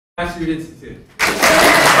Grassroot Institute.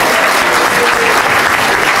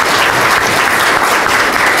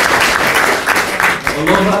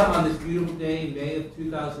 Aloha on this beautiful day in May of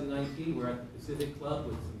 2019. We're at the Pacific Club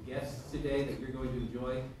with some guests today that you're going to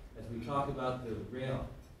enjoy as we talk about the rail.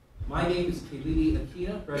 My name is Heidi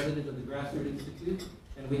Akina, president of the Grassroot Institute,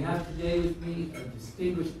 and we have today with me a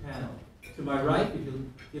distinguished panel. To my right, if you'll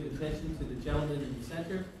give attention to the gentleman in the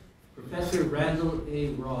center, Professor Randall A.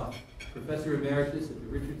 Roth, Professor Emeritus at the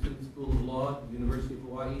Richardson School of Law at the University of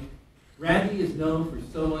Hawaii. Randy is known for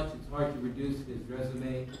so much it's hard to reduce his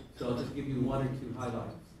resume, so I'll just give you one or two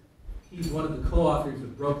highlights. He's one of the co-authors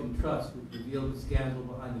of Broken Trust, which revealed the scandal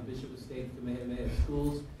behind the Bishop Estate Kamehameha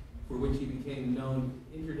schools, for which he became known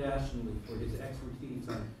internationally for his expertise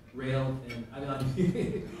on rail and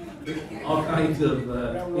all kinds of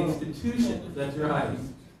institutions. That's right.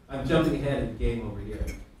 I'm jumping ahead of the game over here.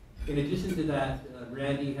 In addition to that,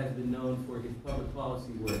 Randy has been known for his public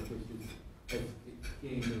policy work, which has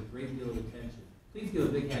gained a great deal of attention. Please give a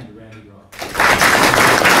big hand to Randy Roth.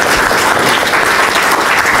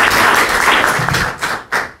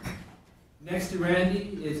 Next to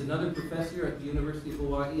Randy is another professor at the University of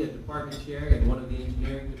Hawaii, a department chair in one of the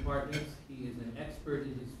engineering departments. He is an expert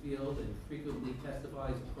in his field and frequently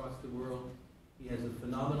testifies across the world. He has a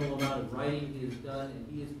phenomenal amount of writing he has done, and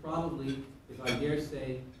he is probably, if I dare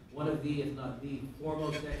say, one of the, if not the,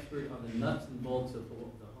 foremost expert on the nuts and bolts of the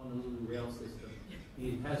Honolulu rail system.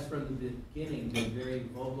 He has from the beginning been very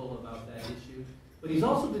vocal about that issue, but he's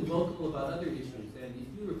also been vocal about other issues. And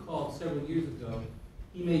if you recall, several years ago,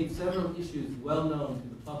 he made several issues well known to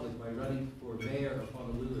the public by running for mayor of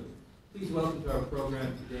Honolulu. Please welcome to our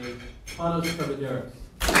program today, Panos Prevedouros.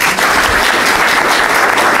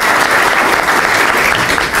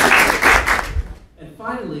 And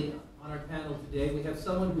finally, on our panel today, we have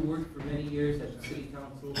someone who worked for many years at the City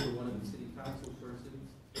Council, for one of the City Council persons.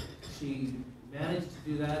 She managed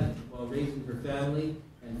to do that while raising her family,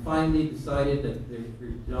 and finally decided that her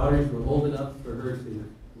daughters were old enough for her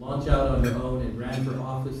to launch out on her own, and ran for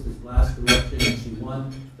office this last election, and she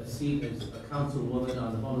won a seat as a councilwoman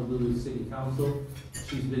on the Honolulu City Council.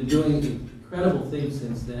 She's been doing incredible things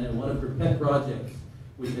since then, and one of her pet projects,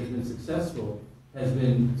 which has been successful, has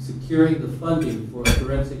been securing the funding for a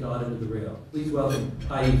forensic audit of the rail. Please welcome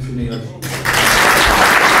Heidi Tsuneyoshi.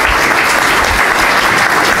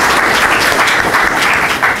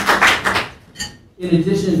 In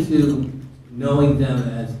addition to knowing them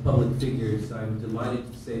as public figures, I'm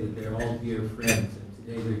delighted to say that they're all dear friends, and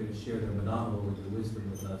today they're going to share their phenomenal with their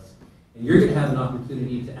wisdom with us. And you're going to have an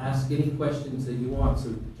opportunity to ask any questions that you want.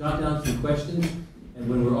 So jot down some questions, and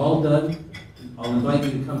when we're all done, I'll invite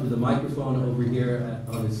you to come to the microphone over here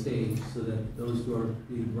on the stage so that those who are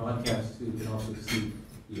being broadcast to can also see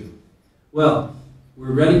you. Well,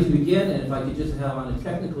 we're ready to begin, and if I could just have on a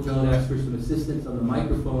technical note, ask for some assistance on the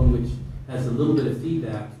microphone, which has a little bit of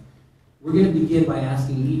feedback. We're going to begin by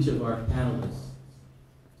asking each of our panelists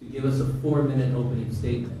to give us a 4-minute opening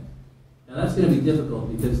statement. Now that's going to be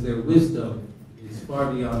difficult because their wisdom is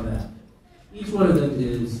far beyond that. Each one of them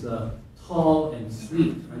is tall and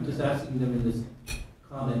sweet. I'm just asking them in this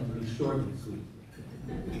comment to be short and sweet.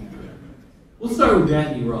 We'll start with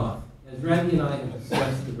Randy Roth. As Randy and I have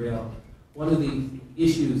discussed the rail, one of the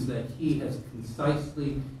issues that he has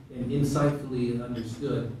concisely and insightfully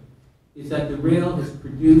understood is that the rail has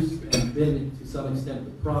produced and been, to some extent,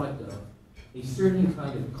 the product of a certain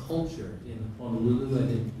kind of culture in Honolulu and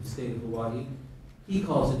in the state of Hawaii. He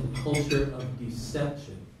calls it the culture of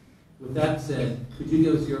deception. With that said, could you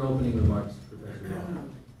give us your opening remarks, Professor Roth?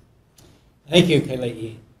 Thank you,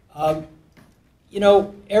 Kelei. You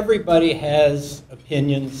know, everybody has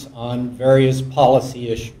opinions on various policy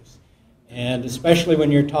issues, and especially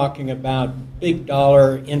when you're talking about big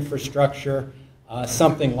dollar infrastructure,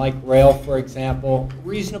 something like rail, for example,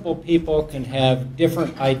 reasonable people can have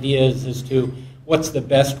different ideas as to what's the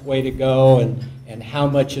best way to go and how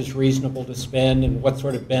much is reasonable to spend and what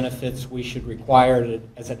sort of benefits we should require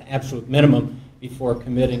as an absolute minimum before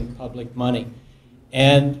committing public money.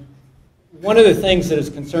 And one of the things that has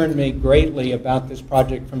concerned me greatly about this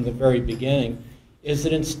project from the very beginning is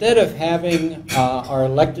that instead of having our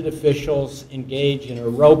elected officials engage in a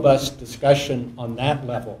robust discussion on that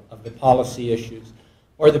level of the policy issues,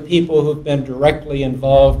 or the people who've been directly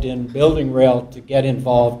involved in building rail to get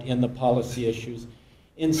involved in the policy issues,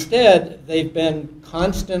 instead they've been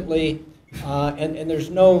constantly, and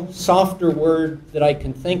there's no softer word that I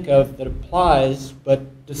can think of that applies,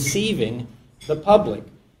 but deceiving the public.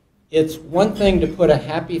 It's one thing to put a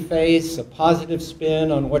happy face, a positive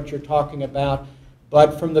spin on what you're talking about,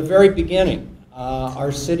 but from the very beginning,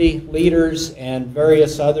 our city leaders and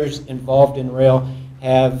various others involved in rail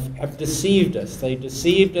have deceived us. They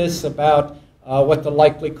deceived us about what the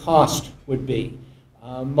likely cost would be.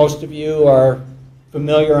 Most of you are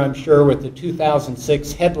familiar, I'm sure, with the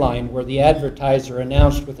 2006 headline where the advertiser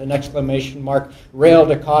announced with an exclamation mark, rail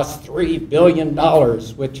to cost $3 billion,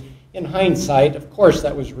 which in hindsight, of course,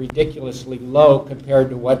 that was ridiculously low compared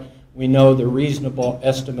to what we know the reasonable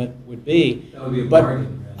estimate would be. That would be a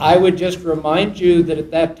bargain. But I would just remind you that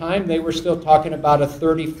at that time they were still talking about a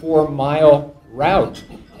 34-mile route,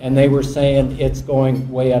 and they were saying it's going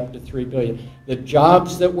way up to $3 billion. The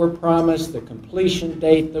jobs that were promised, the completion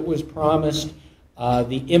date that was promised,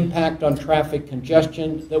 the impact on traffic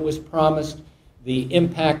congestion that was promised, the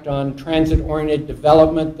impact on transit-oriented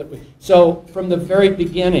development. So from the very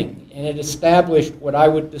beginning, and it established what I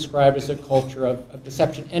would describe as a culture of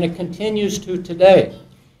deception, and it continues to today.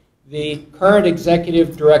 The current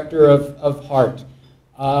executive director of HART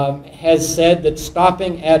has said that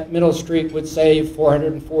stopping at Middle Street would save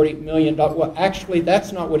 $440 million. Well, actually,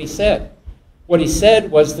 that's not what he said. What he said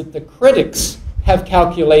was that the critics have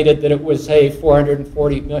calculated that it would save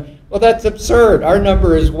 $440 million. Well, that's absurd. Our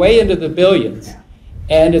number is way into the billions.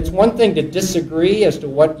 And it's one thing to disagree as to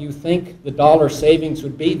what you think the dollar savings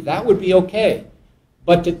would be. That would be okay.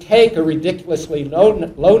 But to take a ridiculously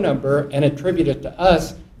low number and attribute it to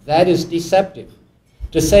us, that is deceptive.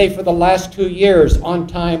 To say for the last 2 years, on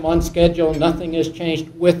time, on schedule, nothing has changed,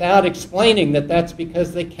 without explaining that that's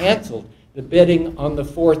because they canceled the bidding on the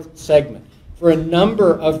 4th segment. For a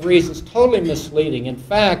number of reasons, totally misleading. In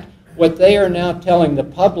fact, what they are now telling the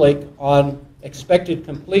public on expected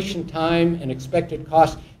completion time and expected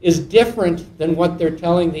cost is different than what they're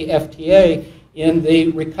telling the FTA in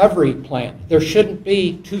the recovery plan. There shouldn't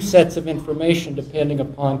be 2 sets of information depending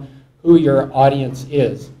upon who your audience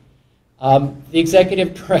is. The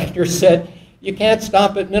executive director said, you can't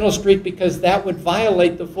stop at Middle Street because that would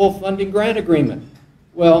violate the full funding grant agreement.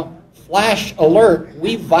 Well, flash alert,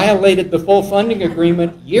 we violated the full funding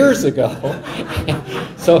agreement years ago.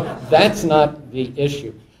 So that's not the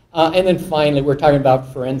issue. And then finally, we're talking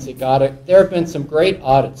about forensic audit. There have been some great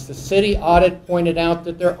audits. The city audit pointed out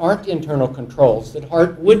that there aren't internal controls, that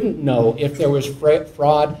HART wouldn't know if there was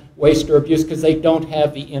fraud, waste, or abuse because they don't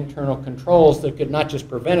have the internal controls that could not just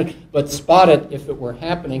prevent it, but spot it if it were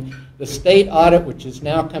happening. The state audit, which is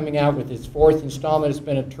now coming out with its 4th installment, has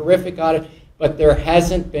been a terrific audit, but there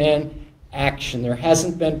hasn't been action. There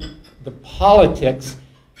hasn't been, the politics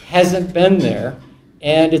hasn't been there.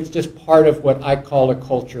 And it's just part of what I call a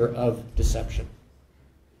culture of deception.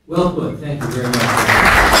 Well put. Thank you very much.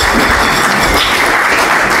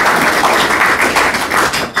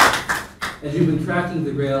 As you've been tracking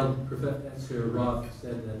the rail, Professor Roth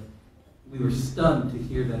said that we were stunned to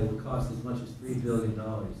hear that it would cost as much as $3 billion.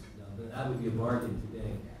 Now, that would be a bargain today.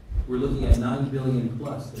 We're looking at $9 billion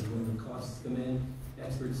plus, and when the costs come in,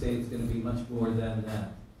 experts say it's going to be much more than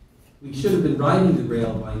that. We should have been riding the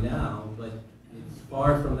rail by now, but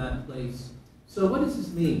far from that place. So what does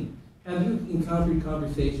this mean? Have you encountered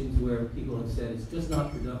conversations where people have said it's just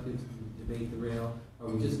not productive to debate the rail? Are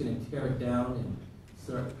we just going to tear it down and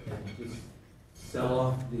start and just sell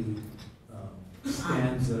off the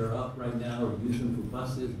stands that are up right now or use them for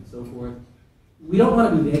buses and so forth? We don't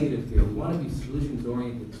want to be negative here. We want to be solutions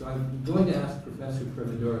oriented. So I'm going to ask Professor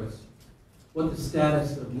Prevedouros what the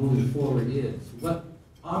status of moving forward is. What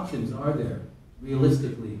options are there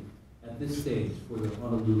realistically at this stage for the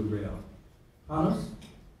Honolulu Rail? Panos?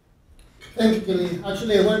 Thank you, Kelly.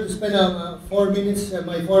 Actually, I wanted to spend my 4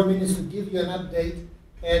 minutes to give you an update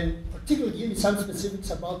and particularly give you some specifics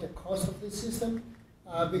about the cost of this system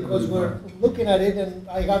because we're looking at it, and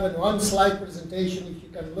I have a 1-slide presentation if you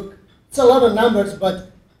can look. It's a lot of numbers,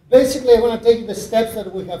 but basically I want to take the steps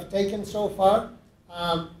that we have taken so far.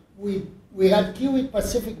 We had Kiwi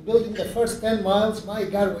Pacific building the first 10 miles. My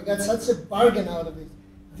God, we got such a bargain out of it.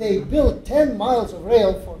 They built 10 miles of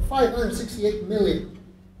rail for $568 million.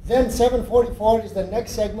 Then 744 is the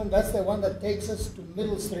next segment. That's the one that takes us to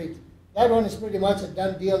Middle Street. That one is pretty much a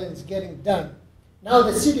done deal, and it's getting done. Now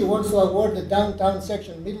the city wants to award the downtown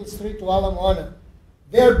section, Middle Street to Ala Moana.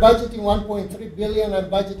 They're budgeting $1.3 billion. I'm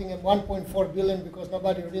budgeting at $1.4 billion because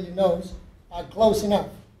nobody really knows. Close enough.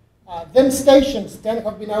 Then stations, 10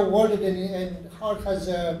 have been awarded, and HART has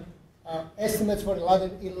estimates for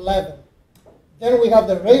 11. Then we have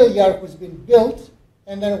the rail yard who's been built,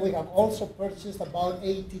 and then we have also purchased about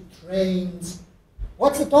 80 trains.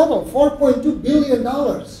 What's the total? $4.2 billion.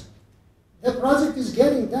 The project is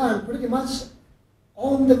getting done pretty much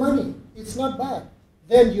on the money. It's not bad.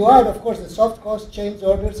 Then you add, of course, the soft cost change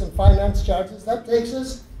orders and finance charges. That takes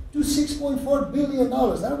us to $6.4 billion.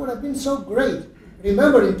 That would have been so great.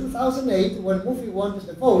 Remember, in 2008, when Mufi wanted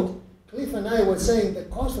the vote, Cliff and I were saying the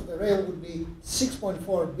cost of the rail would be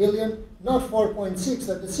 $6.4 billion, not $4.6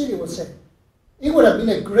 that the city was saying. It would have been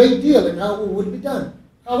a great deal and how it would be done.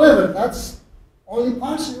 However, that's only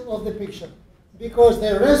partial of the picture, because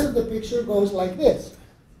the rest of the picture goes like this.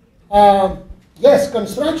 Yes,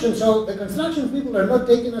 construction, so the construction people are not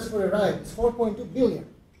taking us for a ride. It's $4.2 billion.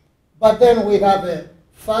 But then we have a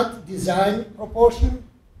fat design proportion,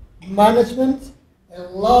 management, a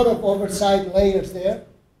lot of oversight layers there,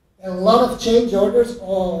 a lot of change orders.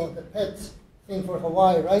 Oh, the pet thing for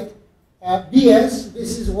Hawaii, right? BS,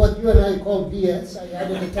 this is what you and I call BS. I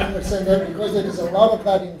added a 10% there because there is a lot of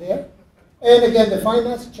that in there. And again, the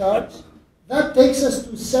finance charge. That takes us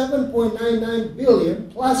to $7.99 billion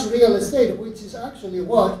plus real estate, which is actually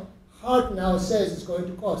what Hart now says is going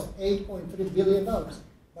to cost, $8.3 billion.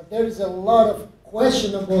 But there is a lot of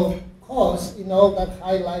questionable costs in all that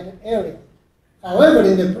highlighted area. However,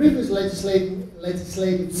 in the previous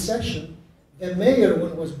legislative session, the mayor,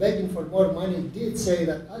 when was begging for more money, did say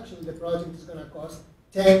that actually the project is going to cost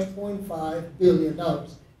 $10.5 billion.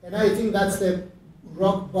 And I think that's the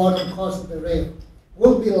rock bottom cost of the rail.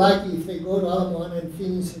 We'll be lucky if they go to Ala Moana and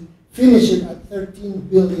finish it at $13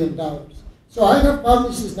 billion. So I have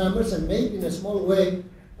published these numbers, and maybe in a small way,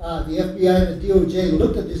 the FBI and the DOJ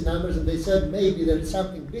looked at these numbers and they said maybe there's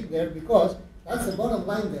something big there, because that's the bottom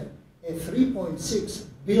line there, a $3.6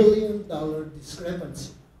 billion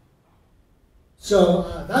discrepancy.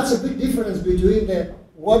 So that's a big difference between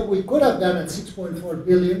what we could have done at $6.4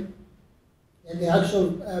 billion and the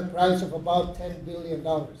actual price of about $10 billion.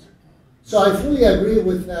 So I fully agree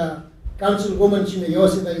with Councilwoman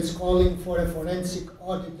Tsuneyoshi that is calling for a forensic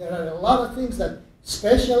audit. There are a lot of things that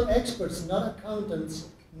special experts, not accountants,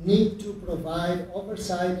 need to provide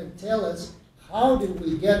oversight and tell us how did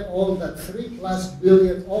we get all that $3+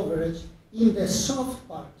 billion overage in the soft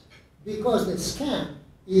part, because the scam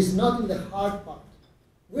is not in the hard part.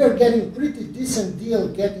 We are getting pretty decent deal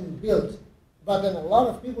getting built, but then a lot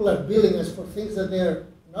of people are billing us for things that they're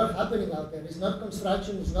not happening out there. It's not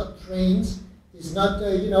construction, it's not trains, it's not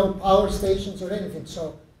power stations or anything.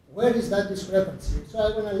 So where is that discrepancy? So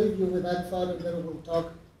I want to leave you with that thought, and then we'll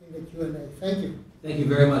talk in the Q&A. Thank you. Thank you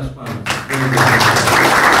very much, Panos.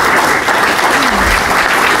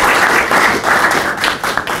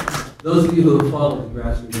 Those of you who have followed the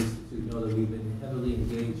Grassroot Institute know that we've been heavily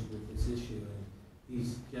engaged with this issue, and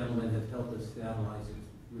these gentlemen have helped us to analyze it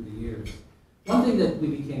through the years. One thing that we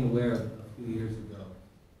became aware of a few years ago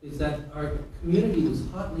is that our community was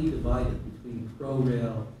hotly divided between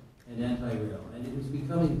pro-rail and anti-rail, and it was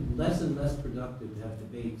becoming less and less productive to have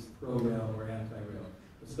debates pro-rail or anti-rail,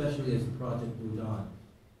 especially as the project moved on.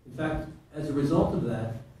 In fact, as a result of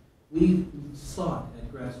that, we sought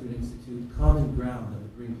at Grassroot Institute common ground that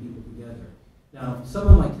would bring people together. Now, some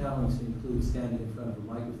of my talents include standing in front of a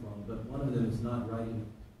microphone, but one of them is not writing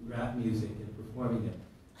rap music and performing it.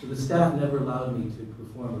 So the staff never allowed me to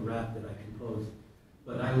perform a rap that I composed,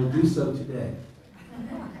 but I will do so today.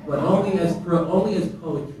 But only as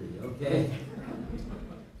poetry, okay?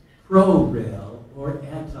 Pro-rail or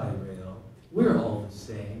anti-rail, we're all the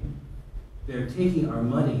same. They're taking our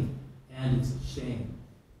money, and it's a shame.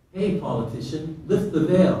 Hey, politician, lift the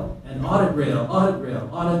veil and audit rail,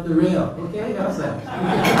 audit the rail. Okay, how's that?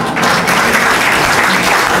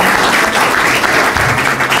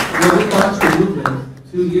 Well, we launched a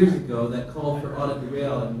movement 2 years ago that called for audit the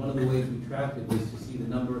rail, and one of the ways we tracked it was to see the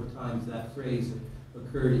number of times that phrase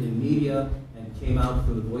occurred in media and came out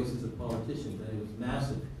from the voices of politicians, and it was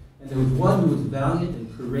massive. And there was one who was valiant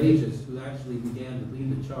and courageous who actually began to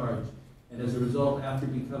lead the charge. And as a result, after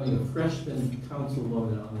becoming a freshman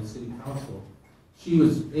councilwoman on the city council, she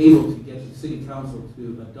was able to get the city council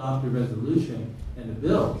to adopt a resolution and a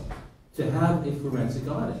bill to have a forensic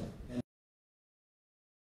audit.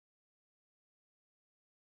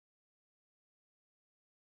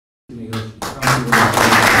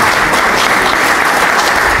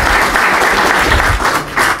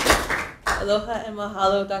 Aloha and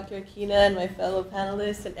mahalo, Dr. Akina and my fellow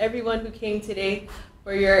panelists, and everyone who came today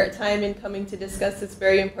for your time in coming to discuss this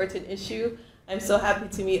very important issue. I'm so happy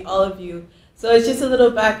to meet all of you. So it's just a little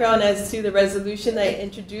background as to the resolution that I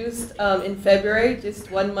introduced in February, just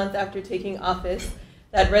 1 month after taking office.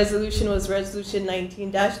 That resolution was Resolution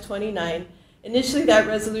 19-29. Initially, that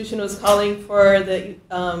resolution was calling for the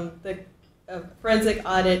forensic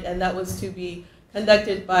audit, and that was to be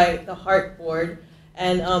conducted by the Hart Board.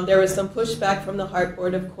 And there was some pushback from the Hart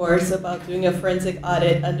Board, of course, about doing a forensic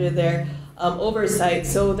audit under their oversight.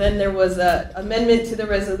 So then there was an amendment to the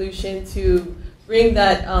resolution to bring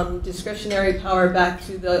that discretionary power back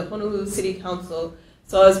to the Honolulu City Council.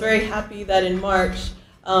 So I was very happy that in March,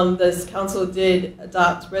 this council did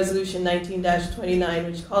adopt Resolution 19-29,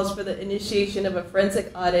 which calls for the initiation of a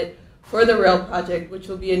forensic audit for the rail project, which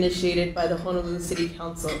will be initiated by the Honolulu City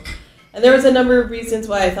Council. And there was a number of reasons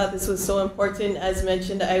why I thought this was so important. As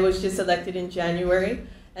mentioned, I was just elected in January,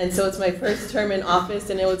 and so it's my first term in office,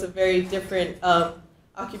 and it was a very different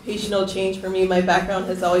occupational change for me. My background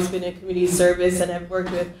has always been in community service, and I've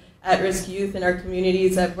worked with at-risk youth in our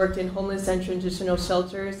communities. I've worked in homeless and transitional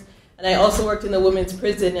shelters, and I also worked in the women's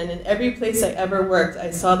prison. And in every place I ever worked,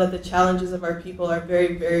 I saw that the challenges of our people are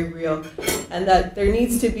very, very real, and that there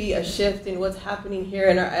needs to be a shift in what's happening here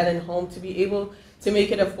in our island home to be able to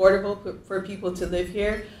make it affordable for people to live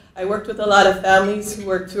here. I worked with a lot of families who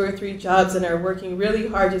work 2 or 3 jobs and are working really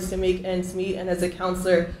hard just to make ends meet, and as a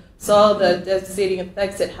counselor, saw the devastating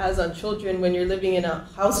effects it has on children when you're living in a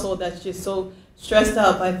household that's just so stressed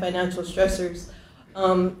out by financial stressors.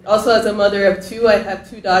 Also, as a mother of 2, I have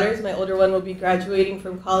 2 daughters. My older one will be graduating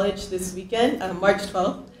from college this weekend, March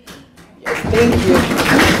 12th. Yes, thank you.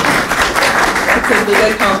 That's a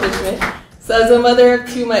big accomplishment. So as a mother of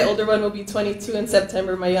 2, my older one will be 22 in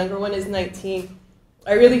September. My younger one is 19.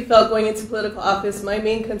 I really felt going into political office, my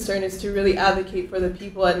main concern is to really advocate for the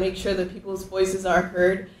people and make sure that people's voices are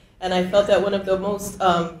heard. And I felt that one of the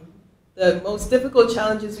most difficult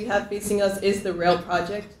challenges we have facing us is the rail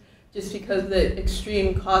project, just because of the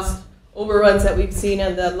extreme cost overruns that we've seen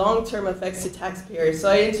and the long-term effects to taxpayers. So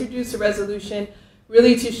I introduced a resolution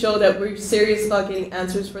really to show that we're serious about getting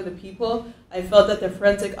answers for the people. I felt that the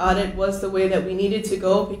forensic audit was the way that we needed to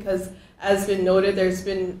go because, as been noted, there's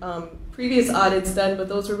been previous audits done, but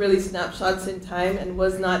those were really snapshots in time and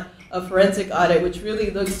was not a forensic audit, which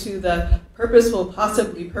really looks to the purposeful,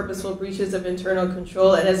 possibly purposeful breaches of internal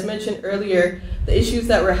control. And as mentioned earlier, the issues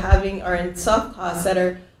that we're having are in soft costs that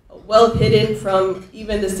are well hidden from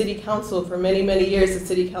even the City Council. For many, many years, the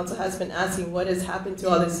City Council has been asking what has happened to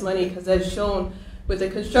all this money, because as shown with the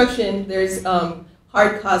construction, there's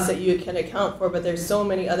hard costs that you can account for, but there's so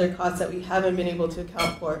many other costs that we haven't been able to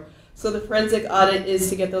account for. So the forensic audit is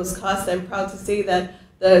to get those costs. I'm proud to say that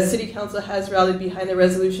the City Council has rallied behind the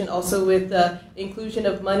resolution, also with the inclusion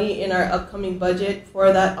of money in our upcoming budget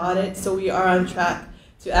for that audit. So we are on track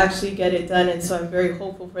to actually get it done, and so I'm very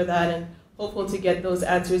hopeful for that and hopeful to get those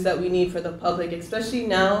answers that we need for the public, especially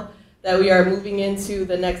now that we are moving into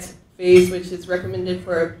the next phase, which is recommended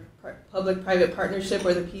for a public-private partnership,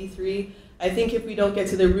 or the P3. I think if we don't get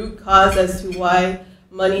to the root cause as to why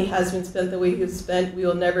money has been spent the way it's spent, we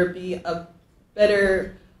will never be a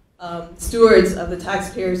better stewards of the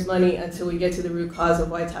taxpayers' money until we get to the root cause of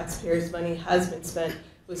why taxpayers' money has been spent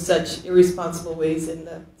with such irresponsible ways in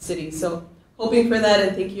the city. So hoping for that,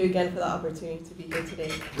 and thank you again for the opportunity to be here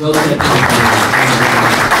today. Well, thank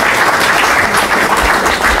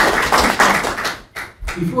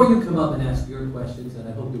you. Before you come up and ask your questions, and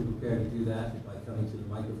I hope you're prepared to do that by coming to the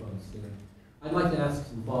microphone soon, I'd like to ask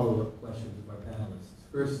some follow-up questions of our panelists.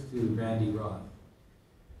 First to Randall Roth.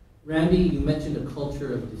 Randy, you mentioned a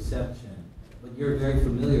culture of deception, but you're very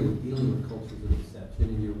familiar with dealing with cultures of deception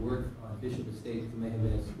in your work on Bishop Estate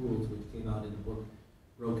Kamehameha Schools, which came out in the book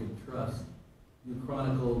Broken Trust. You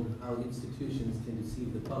chronicled how institutions can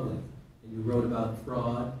deceive the public, and you wrote about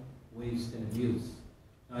fraud, waste, and abuse.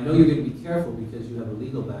 Now, I know you're going to be careful because you have a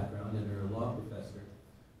legal background and are a law professor,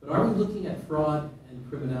 but are we looking at fraud and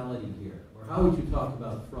criminality here? Or how would you talk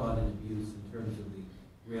about fraud and abuse in terms of the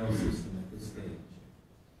rail system at this stage?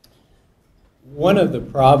 One of the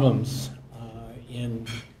problems in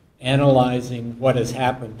analyzing what has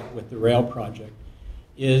happened with the rail project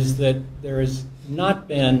is that there has not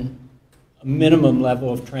been a minimum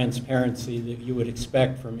level of transparency that you would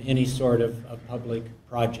expect from any sort of a public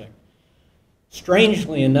project.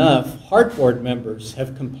 Strangely enough, HART board members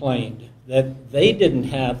have complained that they didn't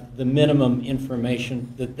have the minimum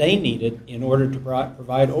information that they needed in order to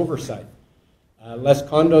provide oversight. Les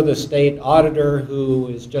Kondo, the state auditor, who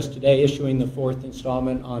is just today issuing the 4th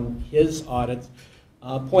installment on his audits,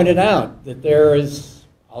 pointed out that there is,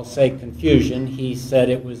 I'll say, confusion. He said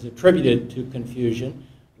it was attributed to confusion.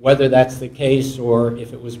 Whether that's the case or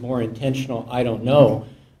if it was more intentional, I don't know.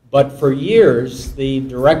 But for years, the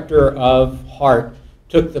director of HART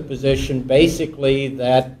took the position basically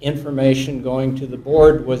that information going to the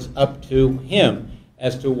board was up to him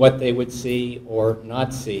as to what they would see or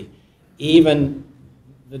not see. Even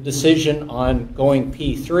the decision on going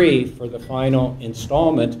P3 for the final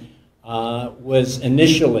installment was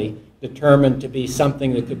initially determined to be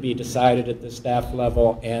something that could be decided at the staff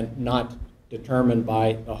level and not determined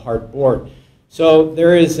by the HART board. So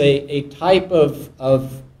there is a type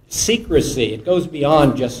of secrecy. It goes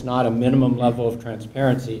beyond just not a minimum level of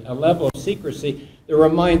transparency, a level of secrecy that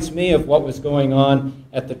reminds me of what was going on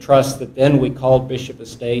at the trust that then we called Bishop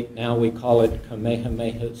Estate, now we call it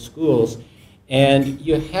Kamehameha Schools. And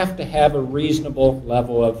you have to have a reasonable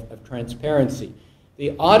level of transparency.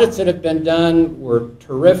 The audits that have been done were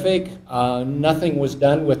terrific. Nothing was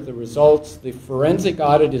done with the results. The forensic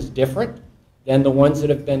audit is different than the ones that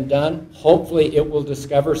have been done. Hopefully it will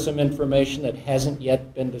discover some information that hasn't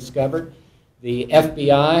yet been discovered. The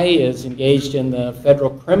FBI is engaged in the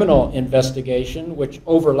federal criminal investigation, which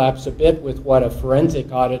overlaps a bit with what a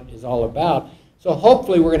forensic audit is all about. So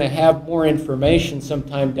hopefully we're going to have more information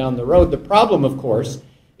sometime down the road. The problem, of course,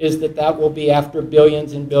 is that that will be after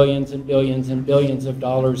billions and billions and billions and billions of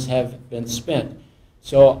dollars have been spent.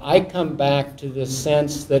 So I come back to this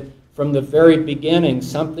sense that from the very beginning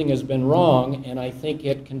something has been wrong, and I think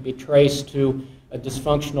it can be traced to a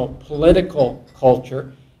dysfunctional political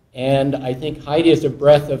culture. And I think Heidi is a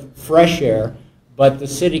breath of fresh air, but the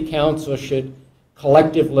City Council should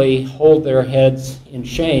collectively hold their heads in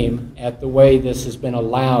shame at the way this has been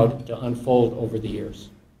allowed to unfold over the years.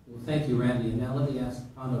 Well, thank you, Randy. And now let me ask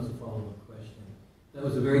Panos a follow-up question. That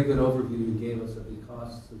was a very good overview you gave us of the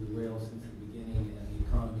costs of the rail since the beginning and the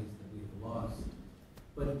economies that we have lost.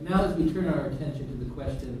 But now as we turn our attention to the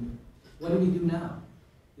question, what do we do now?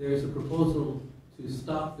 There is a proposal to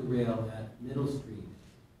stop the rail at Middle Street.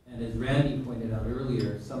 And as Randy pointed out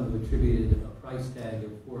earlier, some have attributed a price tag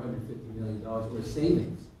of $450 million, or a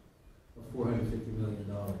savings of $450 million.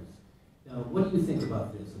 Now, what do you think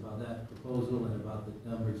about this, about that proposal and about the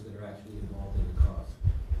numbers that are actually involved in the cost?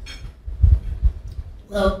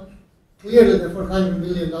 Well, clearly the $400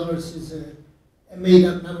 million is a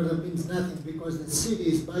made-up number that means nothing, because the city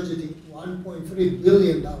is budgeting $1.3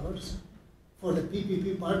 billion for the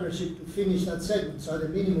PPP partnership to finish that segment. So at a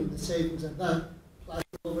minimum, the savings are that, plus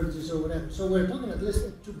overages or whatever. So we're talking at least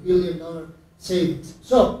a $2 billion savings.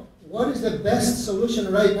 So what is the best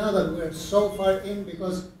solution right now that we're so far in?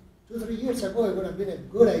 Because 2-3 years ago, it would have been a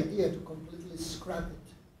good idea to completely scrap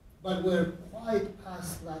it. But we're quite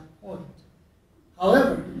past that point.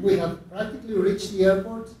 However, we have practically reached the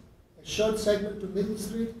airport, a short segment to Middle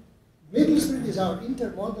Street. Middle Street is our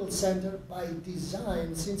intermodal center by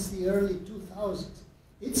design since the early 2000s.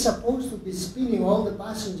 It's supposed to be spinning all the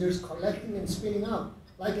passengers, collecting and spinning out,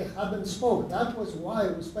 like a hub and spoke. That was why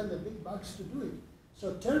we spent the big bucks to do it.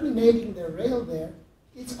 So terminating the rail there,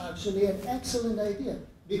 it's actually an excellent idea,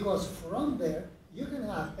 because from there, you can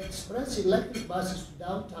have express electric buses to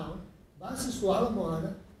downtown, buses to Ala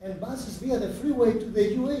Moana, and buses via the freeway to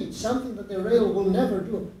the UH, something that the rail will never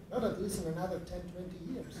do, not at least in another 10,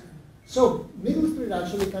 20 years. So Middle Street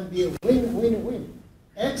actually can be a win-win-win.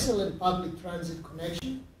 Excellent public transit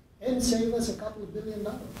connection, and save us a couple of $1 billion.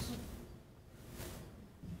 Well,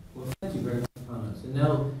 thank you very much, Panos. And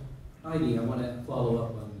now, Heidi, I want to follow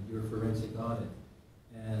up on your forensic audit.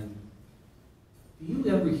 And do you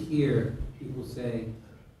ever hear people say,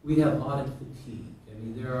 we have audit fatigue? I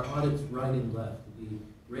mean, there are audits right and left. The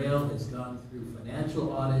rail has gone through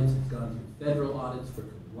financial audits, it's gone through federal audits for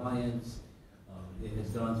compliance, it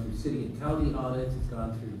has gone through city and county audits, it's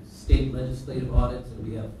gone through state legislative audits, and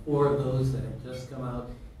we have 4 of those that have just come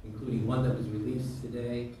out, including one that was released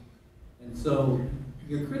today. And so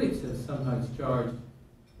your critics have sometimes charged,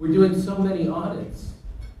 we're doing so many audits,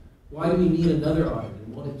 why do we need another audit,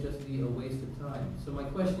 and won't it just be a waste of time? So my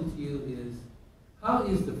question to you is, how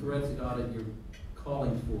is the forensic audit you're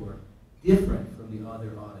calling for different from the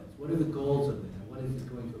other audits? What are the goals of it, and what is it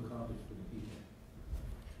going to accomplish for the people?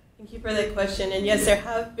 Thank you for that question. And yes, there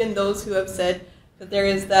have been those who have said that there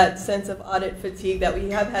is that sense of audit fatigue, that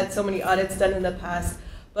we have had so many audits done in the past.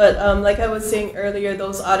 But like I was saying earlier,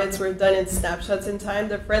 those audits were done in snapshots in time.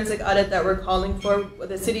 The forensic audit that we're calling for,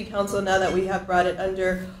 the City Council, now that we have brought it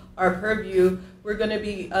under our purview, we're going to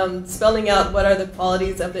be spelling out what are the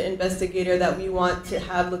qualities of the investigator that we want to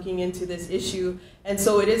have looking into this issue. And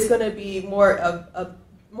so it is going to be more of a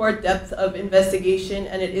more depth of investigation,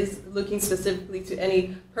 and it is looking specifically to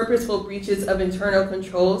any purposeful breaches of internal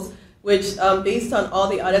controls, which based on all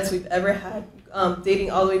the audits we've ever had, dating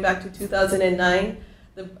all the way back to 2009,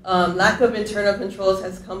 the lack of internal controls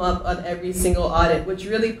has come up on every single audit, which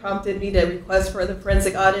really prompted me to request for the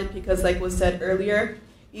forensic audit, because like was said earlier,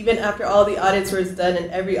 even after all the audits were done and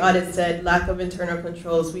every audit said lack of internal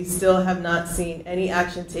controls, we still have not seen any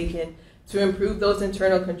action taken to improve those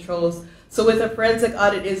internal controls. So with a forensic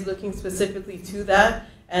audit is looking specifically to that,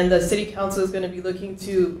 and the City Council is going to be looking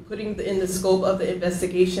to putting in the scope of the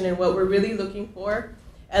investigation and what we're really looking for.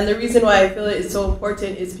 And the reason why I feel it is so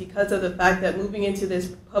important is because of the fact that moving into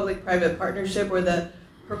this public-private partnership, where the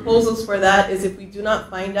proposals for that is if we do not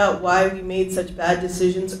find out why we made such bad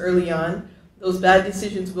decisions early on, those bad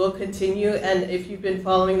decisions will continue. And if you've been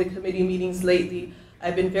following the committee meetings lately,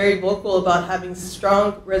 I've been very vocal about having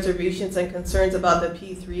strong reservations and concerns about the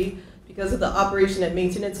P3 because of the operation and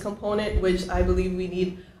maintenance component, which I believe we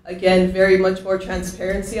need, again, very much more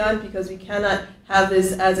transparency on, because we cannot have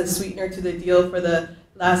this as a sweetener to the deal for the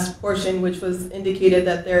last portion, which was indicated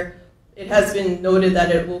that it has been noted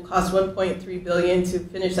that it will cost $1.3 billion to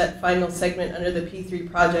finish that final segment under the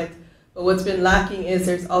P3 project. But what's been lacking is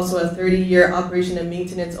there's also a 30-year operation and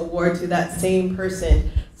maintenance award to that same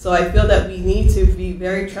person. So I feel that we need to be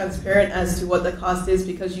very transparent as to what the cost is,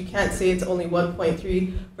 because you can't say it's only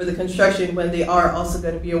 1.3 for the construction when they are also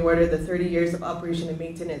going to be awarded the 30 years of operation and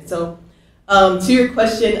maintenance. So to your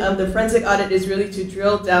question, the forensic audit is really to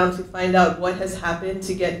drill down to find out what has happened,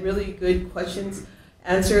 to get really good questions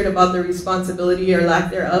answered about the responsibility or lack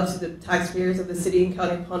thereof to the taxpayers of the city and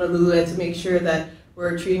county of Honolulu, and to make sure that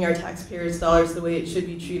we're treating our taxpayers' dollars the way it should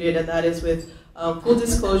be treated, and that is with full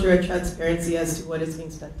disclosure and transparency as to what is being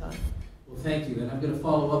spent on. Well, thank you. And I'm going to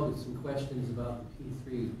follow up with some questions about the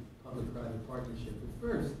P3 public-private partnership. But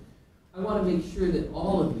first, I want to make sure that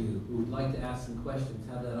all of you who would like to ask some questions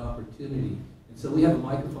have that opportunity. And so we have a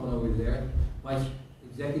microphone over there.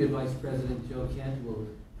 Executive Vice President Joe Kent will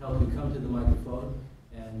help you come to the microphone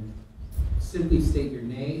and simply state your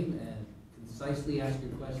name and concisely ask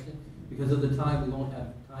your question. Because of the time, we won't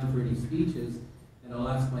have time for any speeches, and I'll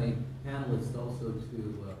ask my panelists also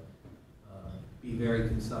to be very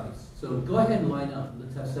concise. So go ahead and line up.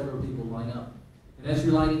 Let's have several people line up. And as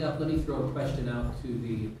you're lining up, let me throw a question out to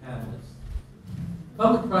the panelists.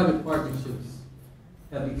 Public-private partnerships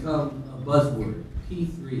have become a buzzword,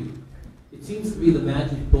 P3. It seems to be the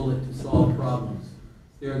magic bullet to solve problems.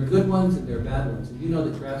 There are good ones and there are bad ones. And you know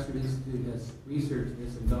the Grassroot Institute has researched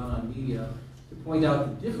this and gone on media to point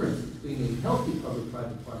out the difference between a healthy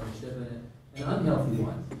public-private partnership and an unhealthy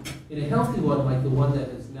one. In a healthy one, like the one that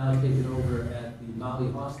has now taken over at the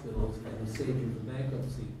Maui hospitals and has saved them from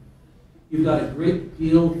bankruptcy, you've got a great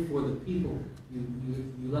deal for the people.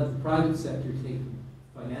 You let the private sector take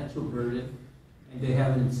the financial burden, and they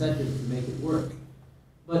have an incentive to make it work.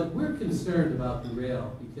 But we're concerned about the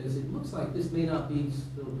rail because it looks like this may not be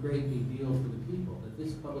still a great big deal for the people, that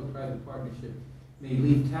this public-private partnership may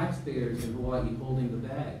leave taxpayers in Hawaii holding the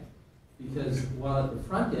bag. Because while at the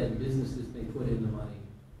front end, businesses may put in the money,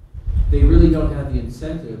 they really don't have the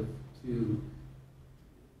incentive to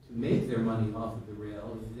make their money off of the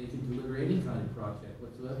rail. They can deliver any kind of project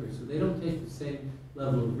whatsoever. So they don't take the same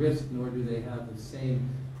level of risk, nor do they have the same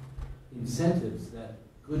incentives that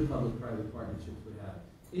good public-private partnerships would have.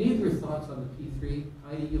 Any of your thoughts on the P3?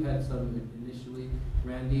 Heidi, you had some initially.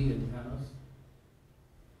 Randy and Panos?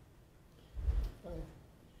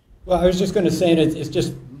 Well, I was just going to say, and it's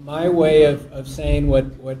just my way of saying what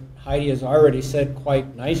Heidi has already said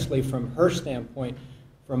quite nicely from her standpoint.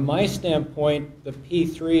 From my standpoint, the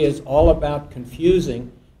P3 is all about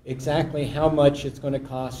confusing exactly how much it's going to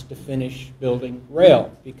cost to finish building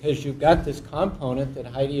rail, because you've got this component that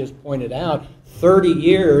Heidi has pointed out, 30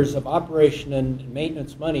 years of operation and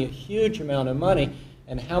maintenance money, a huge amount of money,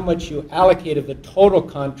 and how much you allocate of the total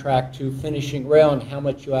contract to finishing rail and how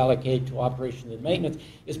much you allocate to operation and maintenance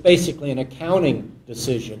is basically an accounting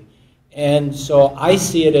decision. And so I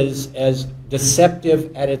see it as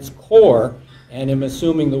deceptive at its core, and am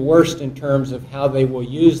assuming the worst in terms of how they will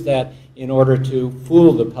use that in order to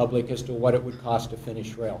fool the public as to what it would cost to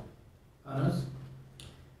finish rail. Panos?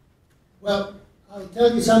 Well, I'll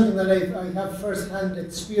tell you something that I have first-hand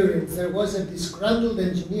experience. There was a disgruntled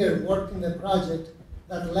engineer working the project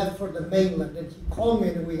that left for the mainland, and he called me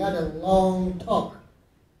and we had a long talk.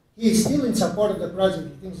 He is still in support of the project.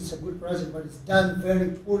 He thinks it's a good project, but it's done very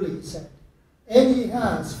poorly, he said. And he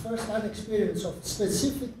has first-hand experience of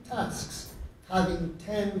specific tasks having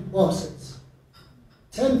 10 bosses.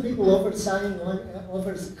 10 people having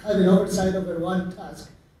oversight over one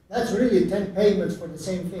task. That's really 10 payments for the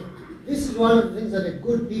same thing. This is one of the things that a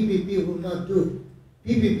good PPP will not do.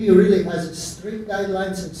 PPP really has strict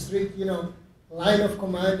guidelines and strict, line of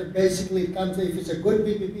command. That basically it comes, if it's a good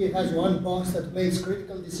PPP, it has one boss that makes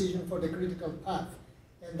critical decision for the critical path.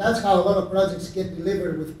 And that's how a lot of projects get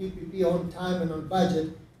delivered with PPP on time and on budget.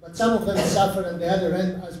 But some of them suffer on the other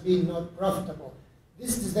end as being not profitable.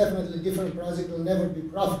 This is definitely a different project. It will never be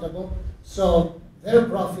profitable. So their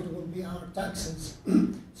profit will be our taxes.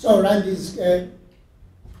 So Randy's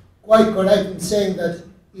quite correct in saying that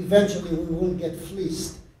eventually we will get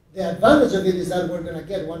fleeced. The advantage of it is that we're going to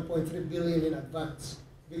get $1.3 billion in advance,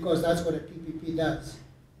 because that's what a PPP does.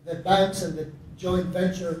 The banks and the joint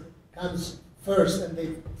venture comes first, and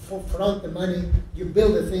they front the money, you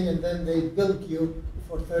build the thing, and then they bill you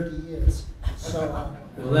for 30 years. So,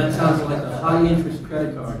 well, that sounds like a high-interest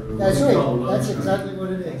credit card. Or that's what we right. call a loan That's shark. exactly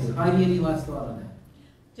what it is. Heidi, any last thought on that?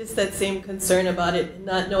 Just that same concern about it,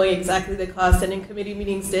 not knowing exactly the cost. And in committee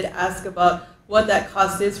meetings did ask about what that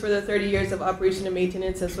cost is for the 30 years of operation and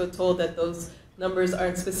maintenance, and so told that those numbers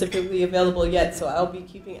aren't specifically available yet. So I'll be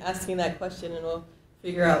asking that question, and we'll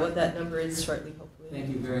figure out what that number is shortly, hopefully. Thank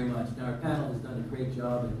you very much. Now, our panel has done a great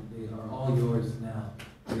job, and they are all yours now.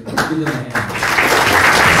 Give them a hand.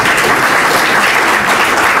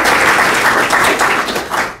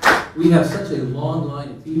 We have such a long line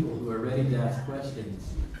of people who are ready to ask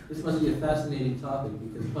questions. This must be a fascinating topic,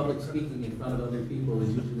 because public speaking in front of other people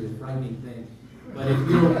is usually a frightening thing. But if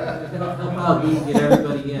you'll help out, we can get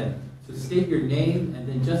everybody in. So state your name and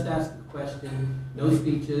then just ask the question. No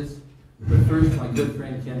speeches. But first, my good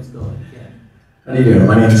friend Ken Scullen. Ken. How do you do?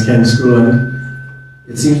 My name is Ken Scullen.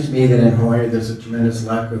 It seems to me that in Hawaii there's a tremendous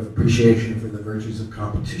lack of appreciation for the virtues of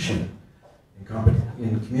competition.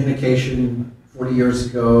 In communication, 40 years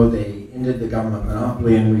ago, they ended the government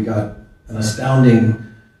monopoly, and we got an astounding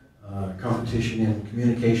competition in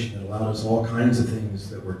communication that allowed us all kinds of things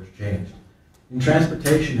that were changed. In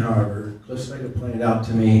transportation, however, Cliff Slater pointed out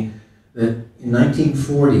to me that in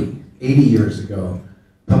 1940, 80 years ago,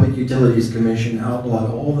 Public Utilities Commission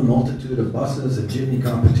outlawed all the multitude of buses and jitney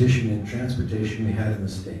competition in transportation we had in the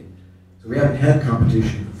state. So we haven't had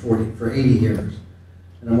competition for 80 years.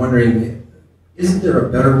 And I'm wondering, isn't there a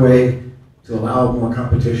better way to allow more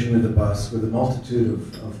competition with the bus, with a multitude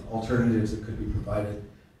of alternatives that could be provided,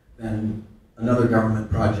 than another government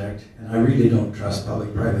project? And I really don't trust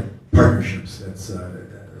public-private partnerships. That's a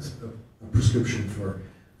prescription for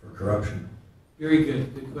corruption. Very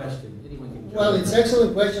good. Good question. Anyone can jump Well, in. it's an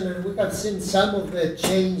excellent question, and we have seen some of the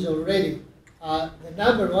change already. The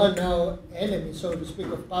number one now enemy, so to speak,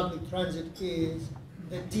 of public transit is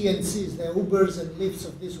the TNCs, the Ubers and Lyfts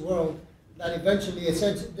of this world, that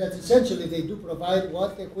essentially they do provide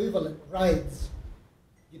what equivalent rides.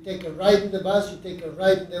 You take a ride in the bus, you take a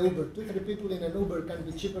ride in the Uber. 2-3 people in an Uber can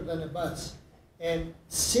be cheaper than a bus. And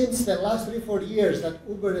since the last 3-4 years that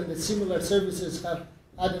Uber and the similar services have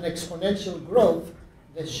had an exponential growth,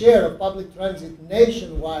 the share of public transit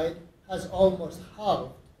nationwide has almost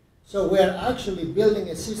halved. So we're actually building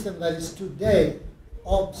a system that is today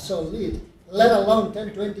obsolete, let alone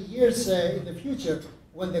 10-20 years in the future,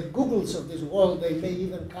 when the Googles of this world, they may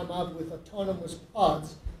even come up with autonomous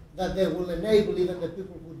pods that they will enable even the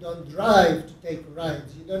people who don't drive to take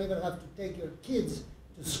rides. You don't even have to take your kids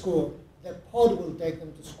to school. The pod will take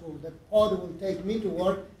them to school. The pod will take me to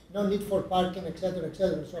work. No need for parking, etc.,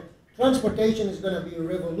 etc. So transportation is going to be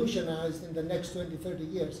revolutionized in the next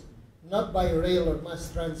 20-30 years, not by rail or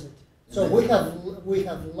mass transit. So we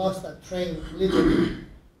have lost that train literally.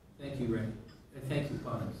 Thank you, Ray. And thank you,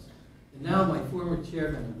 Panos. And now my former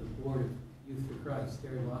chairman of the Board of Youth for Christ,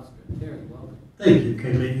 Terry Voskra. Terry, welcome. Thank you,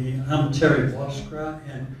 Kaylee. I'm Terry Voskra,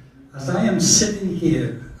 and as I am sitting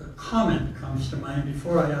here, a comment comes to mind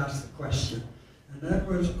before I ask the question, and that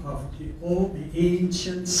was of the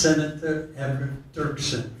ancient Senator Everett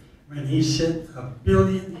Dirksen, when he said $1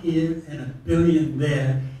 billion here and $1 billion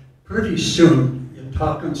there. Pretty soon, you're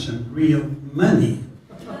talking some real money.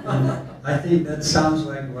 And I think that sounds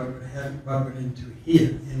like what we're into here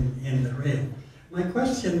in the rail. My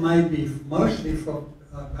question might be mostly for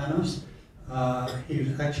Panos.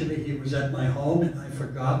 He was at my home, and I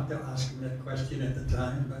forgot to ask him that question at the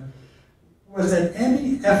time. But was there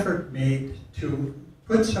any effort made to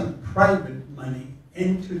put some private money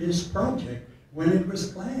into this project when it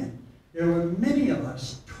was planned? There were many of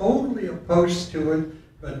us totally opposed to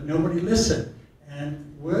it, but nobody listened.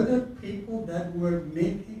 And were there people that were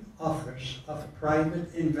making offers of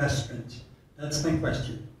private investments? That's my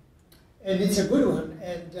question. And it's a good one.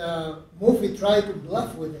 And Murphy tried to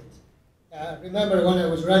bluff with it. Remember when I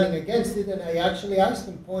was running against it, and I actually asked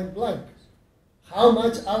him point blank, how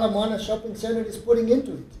much Ala Moana Shopping Center is putting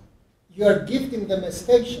into it? You are gifting them a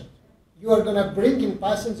station. You are going to bring in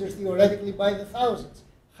passengers theoretically by the thousands.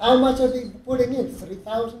 How much are they putting in?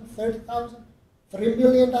 3,000, 30,000, $3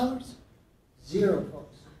 million? Zero,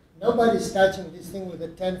 folks. Nobody's touching this thing with a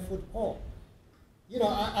 10-foot pole. You know,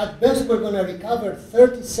 at best we're going to recover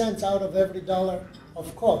 30 cents out of every dollar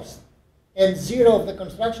of cost and zero of the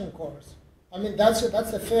construction costs. I mean, that's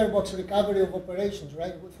the fare box recovery of operations,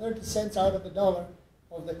 right? With 30 cents out of the dollar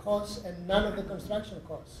of the costs and none of the construction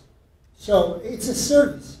costs. So it's a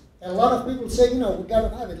service. And a lot of people say, you know, we got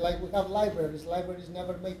to have it like we have libraries. Libraries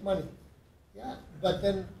never make money. Yeah, but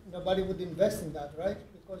then nobody would invest in that, right?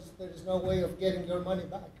 Because there is no way of getting your money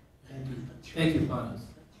back. Thank you. Thank you, Panos.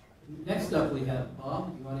 Next up, we have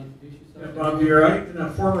Bob. You want to introduce yourself? Yeah, Bob here. In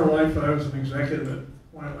a former life, I was an executive at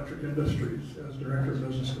Hawaiian Electric Industries as Director of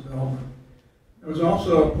Business Development. I was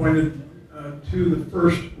also appointed to the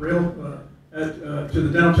first rail, to the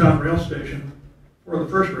downtown rail station for the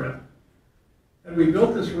first rail. And we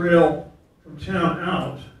built this rail from town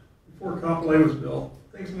out before Kapolei was built.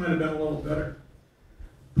 Things might have been a little better.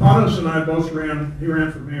 Panos and I both ran, he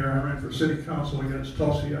ran for mayor, I ran for city council against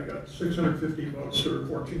Tulsi. I got 650 votes to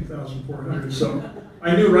 14,400, so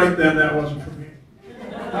I knew right then that wasn't for me.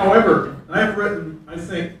 However, I've written, I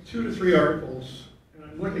think, 2 to 3 articles, and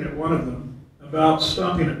I'm looking at one of them, about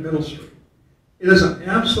stopping at Middle Street. It is an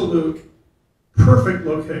absolute perfect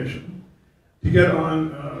location to get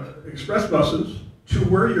on express buses to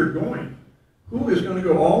where you're going. Who is going to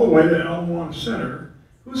go all the way to Alamoana Center?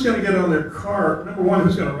 Who's going to get on their car? Number one,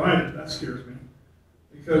 who's going to ride it? That scares me.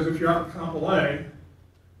 Because if you're out in Kapolei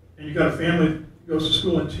and you've got a family that goes to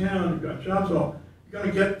school in town, you've got jobs all, you're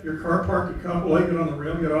going to get your car parked at Kapolei, get on the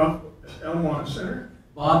rail, get off at Alamoana Center.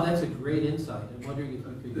 Bob, that's a great insight. I'm wondering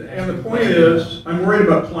if you could... And the point is, I'm worried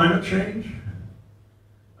about climate change.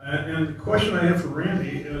 And the question I have for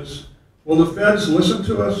Randy is, will the feds listen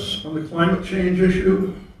to us on the climate change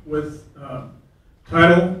issue with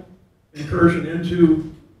tidal incursion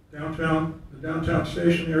into downtown, the downtown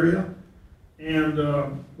station area? And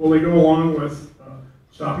will they go along with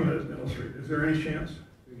stopping at Middle Street? Is there any chance?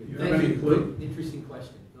 Thank you. Clue? Interesting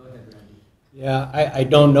question. Go ahead, Randy. Yeah, I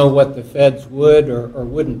don't know what the feds would or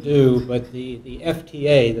wouldn't do, but the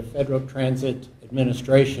FTA, the Federal Transit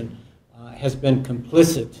Administration, has been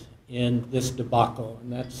complicit in this debacle,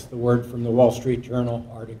 and that's the word from the Wall Street Journal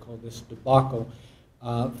article, this debacle,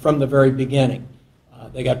 from the very beginning.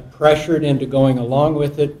 They got pressured into going along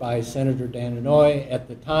with it by Senator Dan Inouye at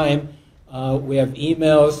the time. We have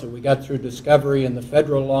emails that we got through discovery in the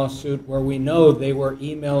federal lawsuit where we know they were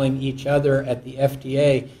emailing each other at the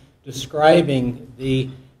FTA describing the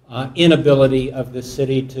inability of the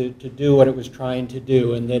city to do what it was trying to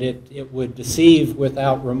do, and that it would deceive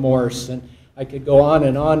without remorse. And I could go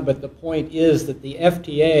on, but the point is that the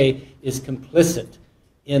FTA is complicit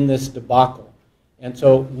in this debacle. And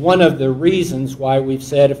so one of the reasons why we've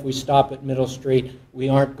said if we stop at Middle Street, we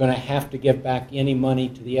aren't going to have to give back any money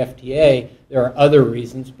to the FTA. There are other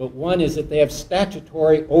reasons, but one is that they have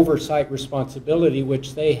statutory oversight responsibility,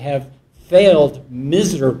 which they have failed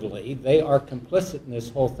miserably. They are complicit in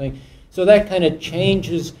this whole thing. So that kind of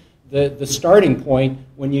changes the starting point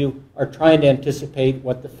when you are trying to anticipate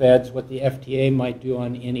what the feds, what the FTA might do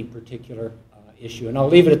on any particular issue. And I'll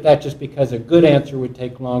leave it at that just because a good answer would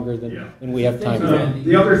take longer than we have time for.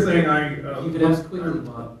 The other thing you could ask quickly,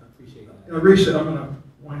 Bob. I appreciate that. I'm going to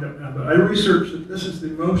wind up now, but I researched that this is the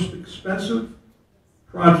most expensive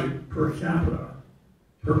project per capita,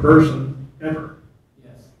 per person, ever.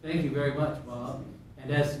 Yes. Thank you very much, Bob.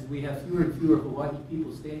 And as we have fewer and fewer Hawaii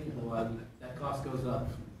people staying in Hawaii, that cost goes up.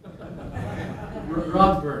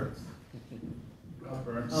 Rob Burns. Rob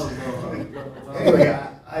Burns. Oh, Anyway,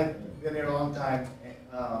 I've been here a long time.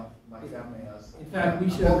 My family has. In fact, we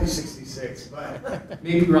should I'm only 66, but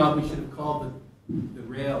maybe Rob, we should have called the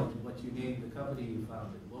rail what you named the company you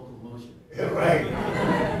founded, Local Motion.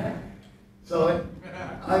 right. So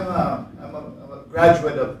I'm a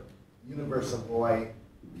graduate of University of Hawaii,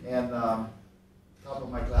 and top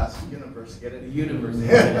of my class, university. Get it? The university.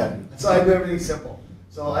 So I do everything simple.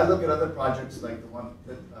 So I look at other projects like the one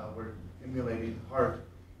that we're emulating, HART,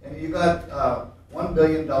 and you got $1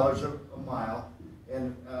 billion a mile,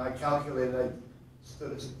 and I calculated, I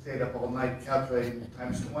stayed up all night calculating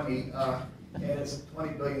times 20, and it's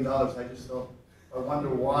 $20 billion. I wonder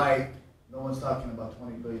why no one's talking about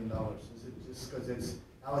 $20 billion. Is it just because it's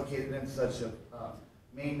allocated in such a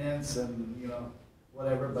maintenance and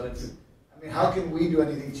whatever? But how can we do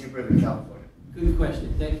anything cheaper than California? Good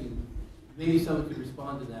question. Thank you. Maybe someone could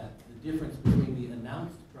respond to that. The difference between the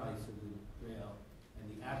announced price of the rail and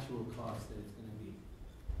the actual cost that it's going to be.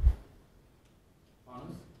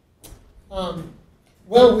 Panos?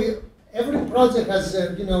 Well, every project has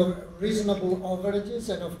reasonable overages,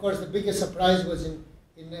 and of course the biggest surprise was in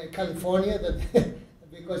California that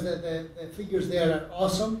because the figures there are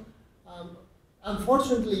awesome.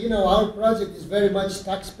 Unfortunately, our project is very much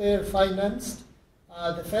taxpayer financed.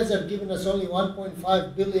 The feds have given us only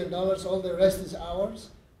 $1.5 billion. All the rest is ours.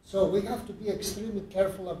 So we have to be extremely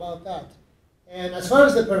careful about that. And as far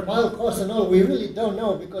as the per mile cost and all, we really don't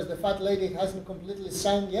know because the fat lady hasn't completely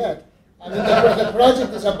signed yet. I mean, the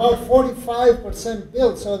project is about 45%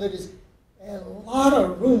 built, so there is a lot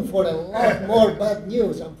of room for a lot more bad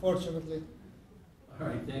news, unfortunately. All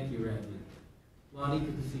right, thank you, Randy. Lonnie,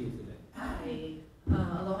 good to see you today. Hi,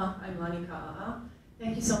 aloha, I'm Lonnie Ka'aha.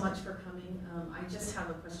 Thank you so much for coming. I just have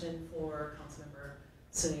a question for Councilmember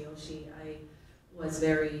Tsuneyoshi. I was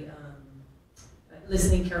very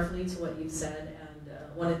listening carefully to what you've said, and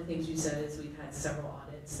one of the things you said is we've had several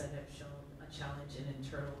audits that have shown a challenge in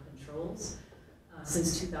internal controls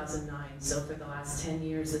since 2009. So for the last 10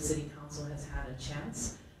 years, the City Council has had a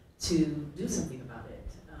chance to do something about it.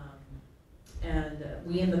 And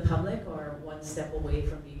we in the public are one step away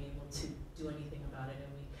from being able to do anything about it,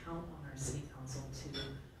 and we count on our City Council to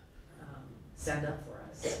stand up for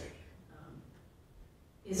us.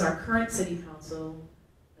 Is our current City Council,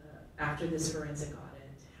 after this forensic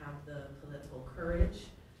audit, have the political courage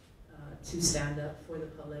to stand up for the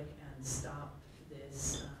public and stop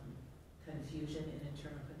this confusion in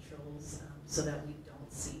internal controls so that we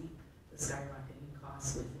don't see the skyrocketing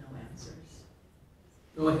costs with no answers?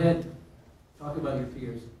 Go ahead. Talk about your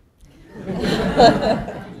fears.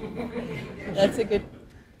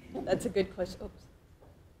 That's a good question. Oops.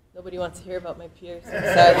 Nobody wants to hear about my peers. I'm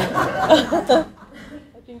sorry.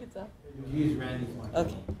 I think it's up. Use Randy's one.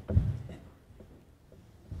 Okay.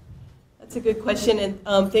 That's a good question,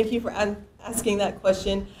 and thank you for asking that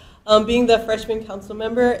question. Being the freshman council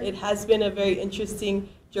member, it has been a very interesting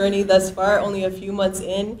journey thus far, only a few months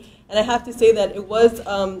in. And I have to say that it was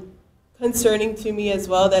concerning to me as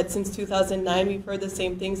well that since 2009 we've heard the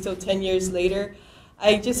same thing, so 10 years later.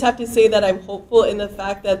 I just have to say that I'm hopeful in the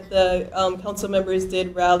fact that the council members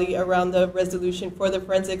did rally around the resolution for the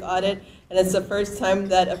forensic audit, and it's the first time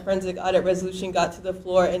that a forensic audit resolution got to the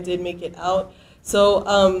floor and did make it out. So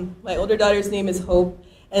my older daughter's name is Hope,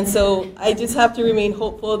 and so I just have to remain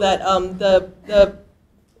hopeful that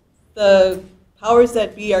the powers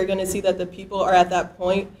that be are going to see that the people are at that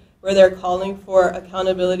point where they're calling for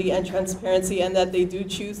accountability and transparency, and that they do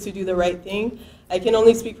choose to do the right thing. I can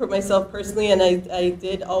only speak for myself personally, and I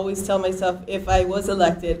did always tell myself if I was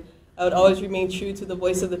elected, I would always remain true to the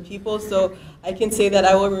voice of the people. So I can say that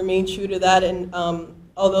I will remain true to that, and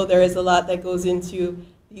although there is a lot that goes into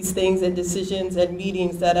these things and decisions and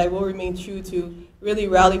meetings, that I will remain true to really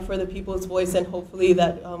rally for the people's voice, and hopefully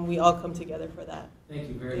that we all come together for that. Thank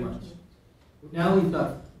you very much. Now we've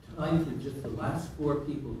got time for just the last 4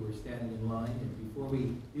 people who are standing in line, and before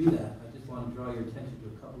we do that, I just want to draw your attention to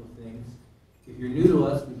a couple of things. If you're new to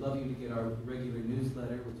us, we'd love you to get our regular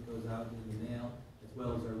newsletter, which goes out in the mail, as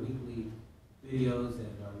well as our weekly videos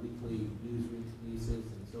and our weekly news releases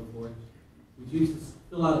and so forth. Would you just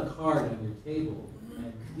fill out a card on your table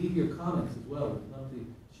and leave your comments as well? We'd love to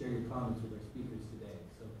share your comments with our speakers today.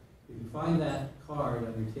 So if you find that card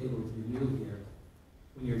on your table if you're new here,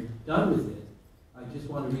 when you're done with it, I just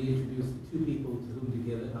want to reintroduce the 2 people to whom to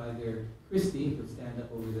give it, either Christy, who'll stand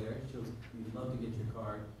up over there, we'd love to get your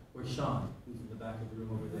card, or Sean, who's in the back of the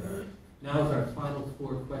room over there. Now is our final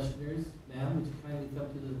 4 questioners. Ma'am, would you kindly come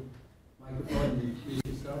to the microphone and introduce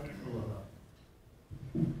yourself? Aloha.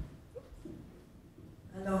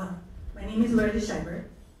 Aloha. My name is Lourdes Schreiber.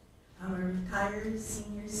 I'm a retired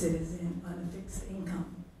senior citizen on a fixed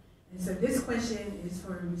income. And so this question is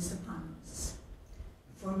for Mr. Panos.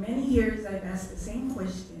 For many years, I've asked the same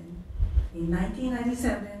question. In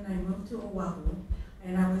 1997, I moved to Oahu,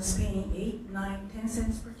 and I was paying 8, 9, 10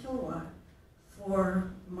 cents per kilowatt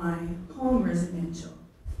for my home residential.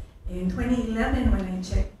 In 2011, when I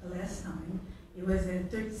checked the last time, it was at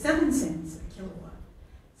 37 cents a kilowatt.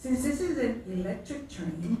 Since this is an electric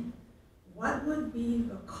train, what would be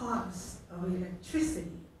the cost of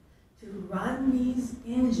electricity to run these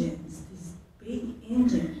engines, these big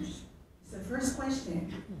engines? It's the first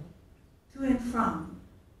question, to and from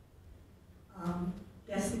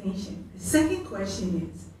destination. The second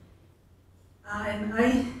question is, and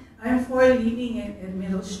I'm for leaving it at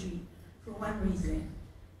Middle Street for one reason.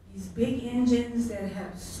 These big engines that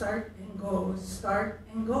have start and go,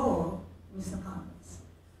 Mr. Panos.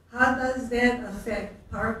 How does that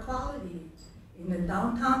affect power quality in the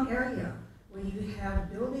downtown area where you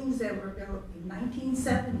have buildings that were built in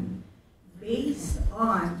 1970 based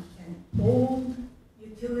on an old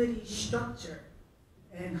utility structure?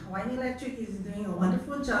 And Hawaiian Electric is doing a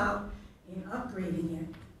wonderful job in upgrading it.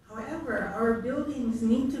 However, our buildings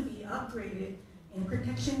need to be upgraded in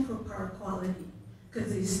protection for power quality,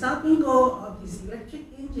 because the stop and go of these electric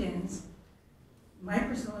engines, my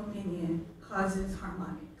personal opinion, causes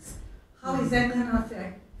harmonics. How is that going to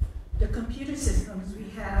affect the computer systems we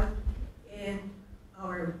have in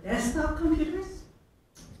our desktop computers,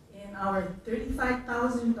 in our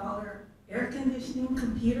 $35,000 air conditioning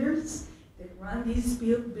computers that run these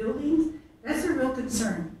buildings? That's a real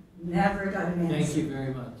concern. Never got an answer. Thank you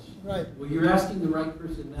very much. Right. Well, you're asking the right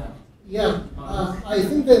person now. Yeah, I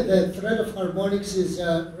think that the threat of harmonics is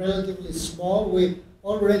relatively small.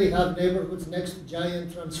 already have neighborhoods next to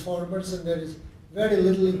giant transformers, and there is very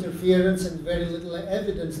little interference and very little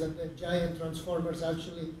evidence that the giant transformers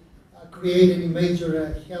actually create any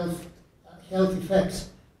major health effects.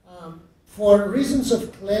 For reasons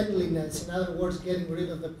of cleanliness, in other words, getting rid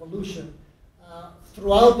of the pollution,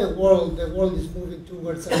 throughout the world is moving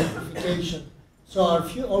towards electrification. So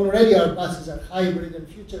already our buses are hybrid, and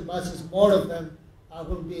future buses, more of them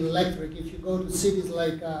will be electric. If you go to cities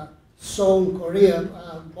like Seoul, Korea,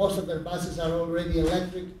 most of their buses are already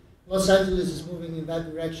electric. Los Angeles is moving in that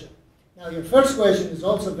direction. Now, your first question is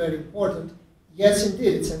also very important. Yes,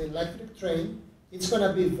 indeed, it's an electric train. It's going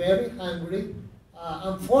to be very hungry.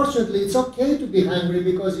 Unfortunately, it's okay to be hungry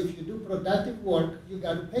because if you do productive work, you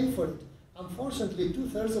got to pay for it. Unfortunately,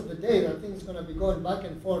 2/3 of the day, that thing is going to be going back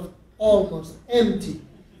and forth almost empty.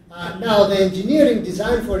 Now, the engineering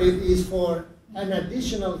design for it is for an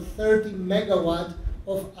additional 30 megawatt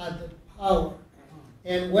of added power.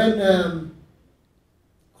 And when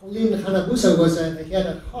Colleen Hanabusa was the head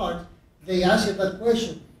at HART, they asked her that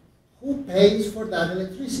question, who pays for that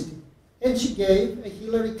electricity? And she gave a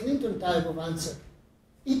Hillary Clinton type of answer.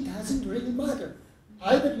 It doesn't really matter.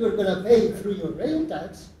 Either you're going to pay through your rail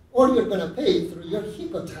tax or you're going to pay through your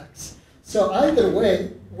HICO tax. So either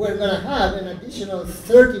way, we're going to have an additional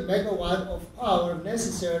 30 megawatt of power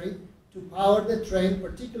necessary to power the train,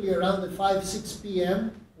 particularly around the 5-6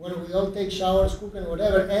 p.m. when we all take showers, cook and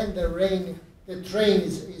whatever, and the train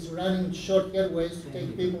is running short headways to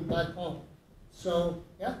take people back home. So,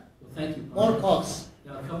 yeah, well, thank you, more costs.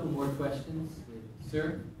 Now, a couple more questions.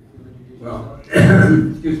 Sir, if you'll introduce Well,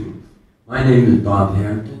 yourself. excuse me. My name is Bob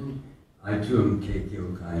Hampton. I too am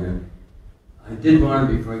KKO Kaina. I did want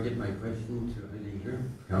to, before I get my question to Heidi here,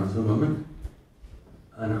 Councilwoman,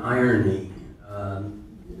 an irony.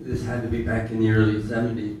 This had to be back in the early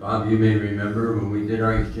 70s. Bob, you may remember when we did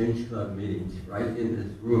our Exchange Club meetings right in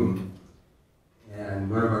this room. And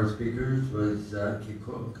one of our speakers was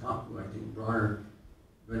Kiko Kapu, I think, Bronner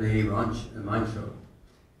Renee Mancho.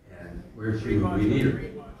 And where she would we need her?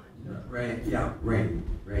 Rain, yeah, rain.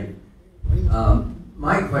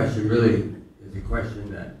 My question really is a question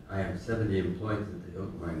that I have 70 employees at the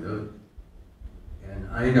Hilton Mine Village. And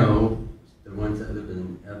I know the ones that live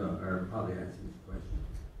in Eva are probably asking this question.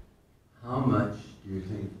 How much do you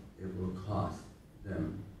think it will cost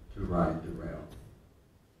them to ride the rail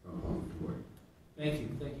from home to work? Thank you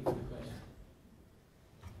for the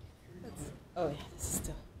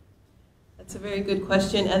question. That's a very good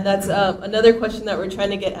question, and that's another question that we're trying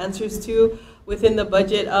to get answers to within the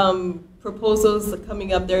budget proposals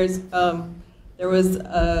coming up. There was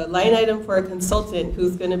a line item for a consultant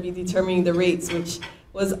who's going to be determining the rates, which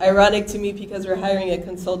was ironic to me because we're hiring a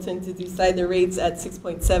consultant to decide the rates at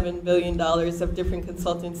 $6.7 billion of different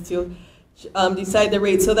consultants to decide the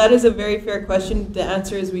rate. So that is a very fair question. The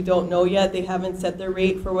answer is we don't know yet. They haven't set the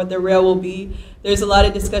rate for what the rail will be. There's a lot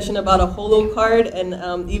of discussion about a holo card,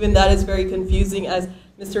 and even that is very confusing, as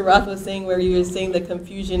Mr. Roth was saying, where you were saying the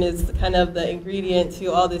confusion is kind of the ingredient to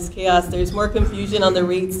all this chaos. There's more confusion on the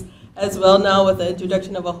rates as well now with the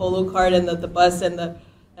introduction of a holo card, and the bus and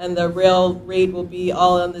the rail rate will be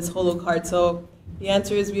all on this holo card. So the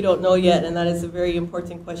answer is we don't know yet, and that is a very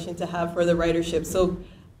important question to have for the ridership. So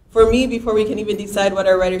for me, before we can even decide what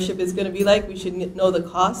our ridership is going to be like, we should know the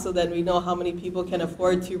cost so that we know how many people can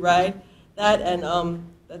afford to ride that, and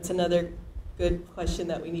that's another good question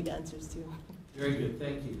that we need answers to. Very good,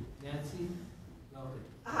 thank you. Nancy? Welcome.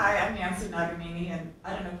 Hi, I'm Nancy Nagamini, and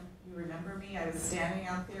I don't know if you remember me. I was standing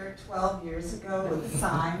out there 12 years ago with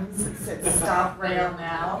signs that said "Stop Rail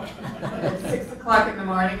Now" at 6 o'clock in the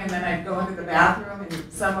morning, and then I'd go into the bathroom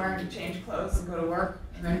and somewhere and change clothes and go to work,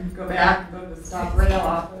 and then go back and go to the Stop Rail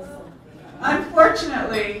office.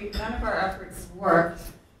 Unfortunately, none of our efforts worked,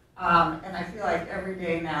 and I feel like every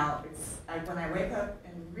day now, when I wake up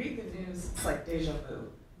and read the news, it's like deja vu.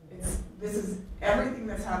 Everything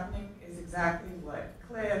that's happening is exactly what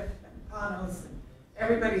Cliff and Panos and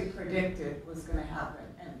everybody predicted was going to happen,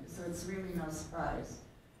 and so it's really no surprise.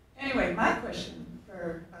 Anyway, my question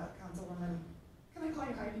for Councilwoman, can I call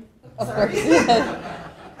you Heidi? Sorry.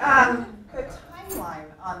 The timeline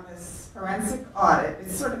on this forensic audit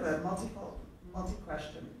is sort of a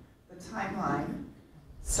multi-question. The timeline,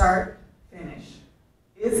 start, finish.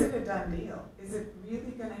 Is it a done deal? Is it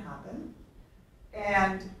really going to happen?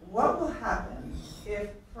 And what will happen if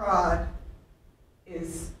fraud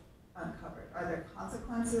is uncovered? Are there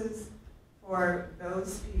consequences for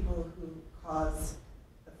those people who caused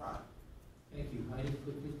the fraud? Thank you. Heidi,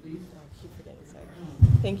 quickly, please.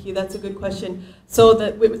 Thank you. That's a good question. So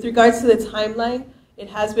with regards to the timeline, it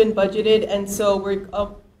has been budgeted, and so we're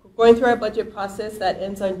going through our budget process that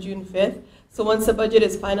ends on June 5th. So once the budget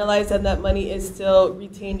is finalized and that money is still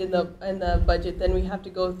retained in the budget, then we have to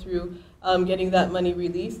go through getting that money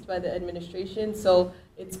released by the administration. So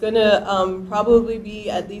it's going to probably be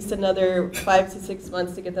at least another 5 to 6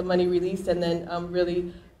 months to get the money released, and then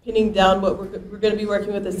really pinning down what we're going to be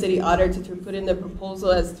working with the city auditor to put in the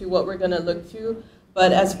proposal as to what we're going to look to.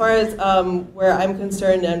 But as far as where I'm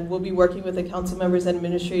concerned, and we'll be working with the council members and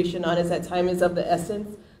administration on, is that time is of the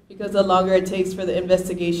essence, because the longer it takes for the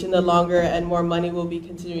investigation, the longer and more money will be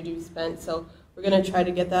continuing to be spent. So we're going to try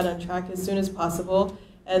to get that on track as soon as possible.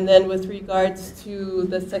 And then with regards to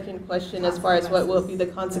the second question, as far as what will be the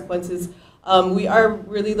consequences, we are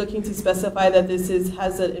really looking to specify that this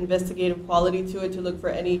has an investigative quality to it, to look for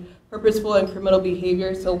any purposeful and criminal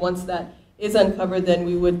behavior. So once that is uncovered, then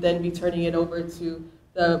we would then be turning it over to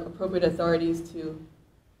the appropriate authorities to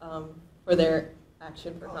for their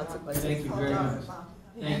action for consequences. Thank you very much.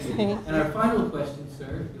 Thank you. And our final question,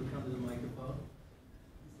 sir, if you'll come to the microphone.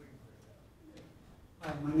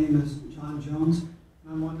 Hi, my name is John Jones.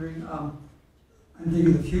 I'm wondering, I'm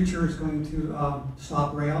thinking the future is going to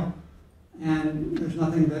stop rail, and there's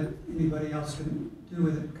nothing that anybody else can do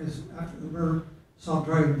with it, because after Uber,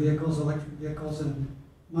 self-driving vehicles, electric vehicles, and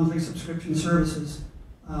monthly subscription services,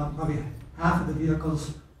 probably half of the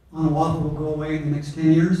vehicles on Oahu will go away in the next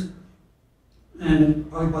 10 years.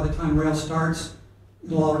 And probably by the time rail starts,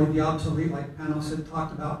 it'll already be obsolete, like Panos had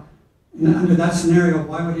talked about. And under that scenario,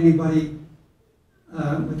 why would anybody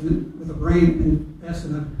with a brain invest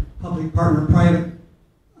in a public-private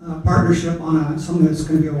partnership on something that's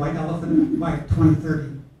going to be a white elephant by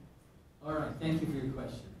 2030? All right, thank you for your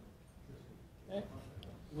question.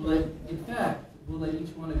 In fact, we'll let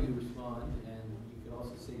each one of you respond, and you could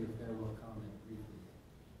also say your farewell comment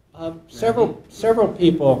briefly. Several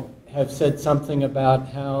people have said something about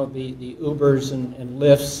how the Ubers and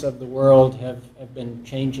Lyfts of the world have been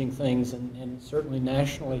changing things, and certainly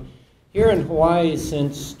nationally. Here in Hawaii,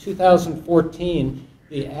 since 2014,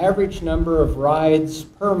 the average number of rides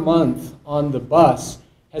per month on the bus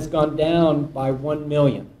has gone down by 1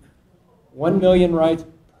 million. 1 million rides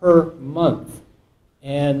per month.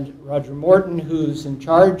 And Roger Morton, who's in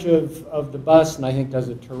charge of the bus, and I think does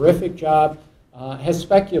a terrific job, has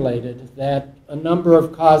speculated that a number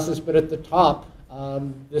of causes, but at the top,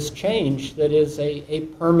 this change that is a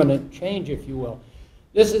permanent change, if you will.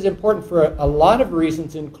 This is important for a lot of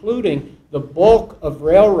reasons, including the bulk of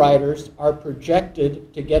rail riders are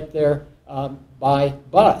projected to get there by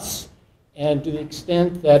bus. And to the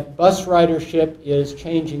extent that bus ridership is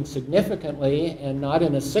changing significantly, and not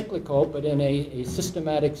in a cyclical, but in a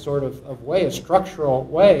systematic sort of way, a structural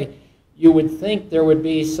way, you would think there would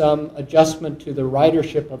be some adjustment to the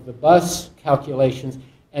ridership of the bus calculations,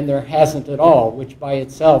 and there hasn't at all, which by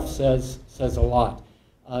itself says a lot.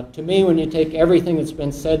 To me, when you take everything that's been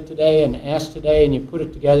said today and asked today and you put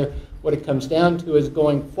it together, what it comes down to is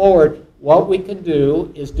going forward, what we can do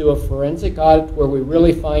is do a forensic audit where we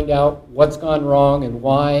really find out what's gone wrong and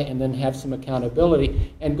why, and then have some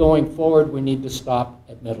accountability. And going forward, we need to stop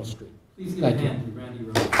at Middle Street. Please give a hand to Randall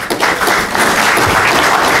Roth.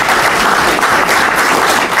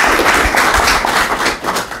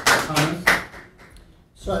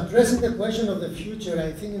 So addressing the question of the future,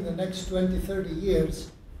 I think in the next 20, 30 years,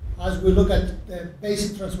 as we look at the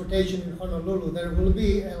basic transportation in Honolulu, there will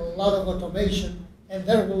be a lot of automation, and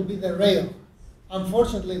there will be the rail.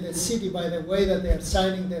 Unfortunately, the city, by the way that they are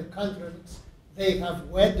signing their contracts, they have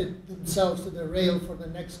wedded themselves to the rail for the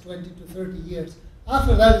next 20 to 30 years.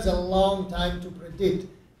 After that, it's a long time to predict.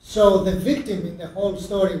 So the victim in the whole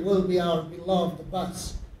story will be our beloved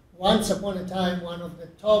bus. Once upon a time, one of the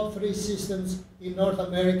top 3 systems in North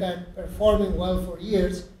America, and performing well for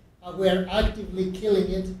years. We are actively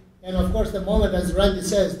killing it. And of course, the moment, as Randy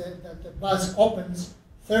says, that the bus opens,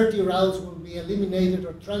 30 routes will be eliminated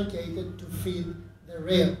or truncated to feed the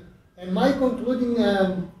rail. And my concluding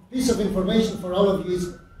piece of information for all of you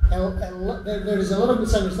is there is a lot of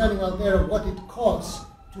misunderstanding out there of what it costs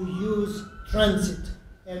to use transit.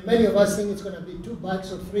 And many of us think it's going to be $2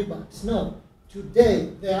 or $3. No.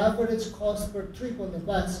 Today, the average cost per trip on the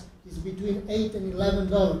bus is between $8 and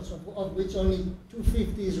 $11, of which only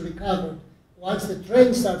 $2.50 is recovered. Once the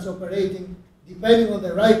train starts operating, depending on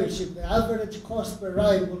the ridership, the average cost per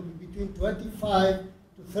ride will be between $25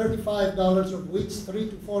 to $35, of which $3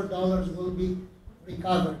 to $4 will be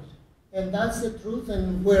recovered. And that's the truth,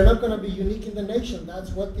 and we're not going to be unique in the nation.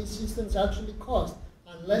 That's what these systems actually cost.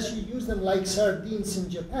 Unless you use them like sardines in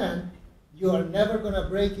Japan, you are never going to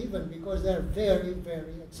break even because they're very,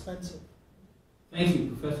 very expensive. Thank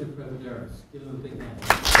you, Professor Prevedouros. Give him a big hand.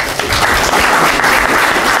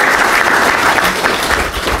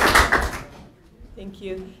 Thank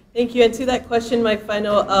you. Thank you. And to that question, my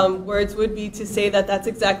final words would be to say that that's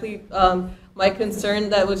exactly my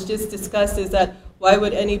concern that was just discussed, is that why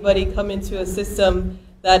would anybody come into a system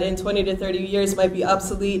that in 20 to 30 years might be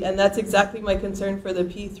obsolete? And that's exactly my concern for the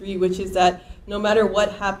P3, which is that no matter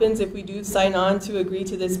what happens, if we do sign on to agree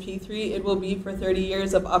to this P3, it will be for 30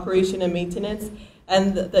 years of operation and maintenance.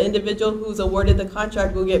 And the individual who's awarded the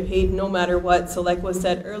contract will get paid no matter what. So like was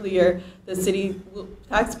said earlier, the city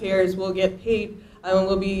taxpayers will get paid and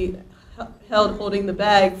will be held holding the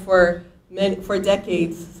bag for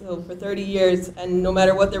decades, so for 30 years, and no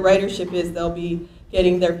matter what the ridership is, they'll be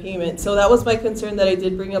getting their payment. So that was my concern that I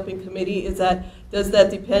did bring up in committee, is that, does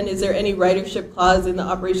that depend, is there any ridership clause in the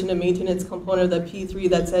operation and maintenance component of the P3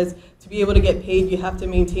 that says to be able to get paid, you have to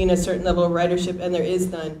maintain a certain level of ridership, and there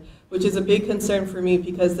is none, which is a big concern for me,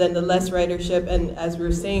 because then the less ridership, and as we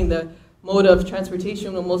were saying, the mode of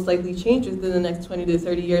transportation will most likely change within the next 20 to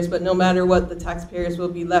 30 years, but no matter what, the taxpayers will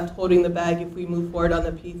be left holding the bag if we move forward on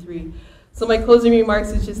the P3. So my closing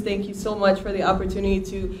remarks is just thank you so much for the opportunity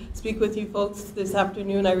to speak with you folks this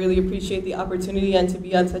afternoon. I really appreciate the opportunity, and to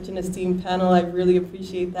be on such an esteemed panel, I really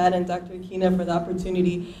appreciate that, and Dr. Aquina for the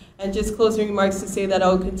opportunity. And just closing remarks to say that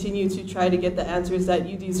I'll continue to try to get the answers that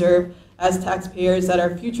you deserve as taxpayers, that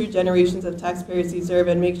our future generations of taxpayers deserve,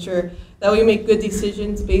 and make sure that we make good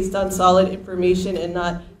decisions based on solid information and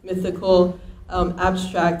not mythical,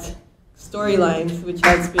 abstract storylines, which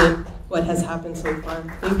has been what has happened so far.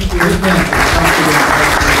 Thank you.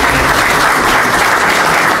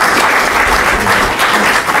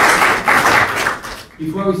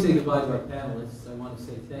 Before we say goodbye to our panelists, I want to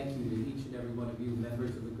say thank you to each and every one of you,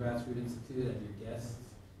 members of the Grassroot Institute, and your guests.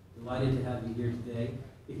 Delighted to have you here today.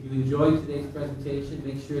 If you enjoyed today's presentation,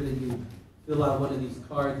 make sure that you fill out one of these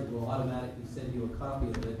cards, and we'll automatically send you a copy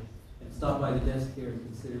of it, and stop by the desk here and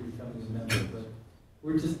consider becoming a member. But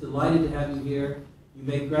we're just delighted to have you here. You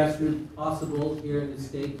make Grassroot possible here in the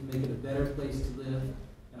state to make it a better place to live,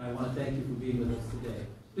 and I want to thank you for being with us today.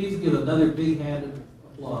 Please give another big hand of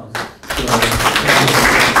applause.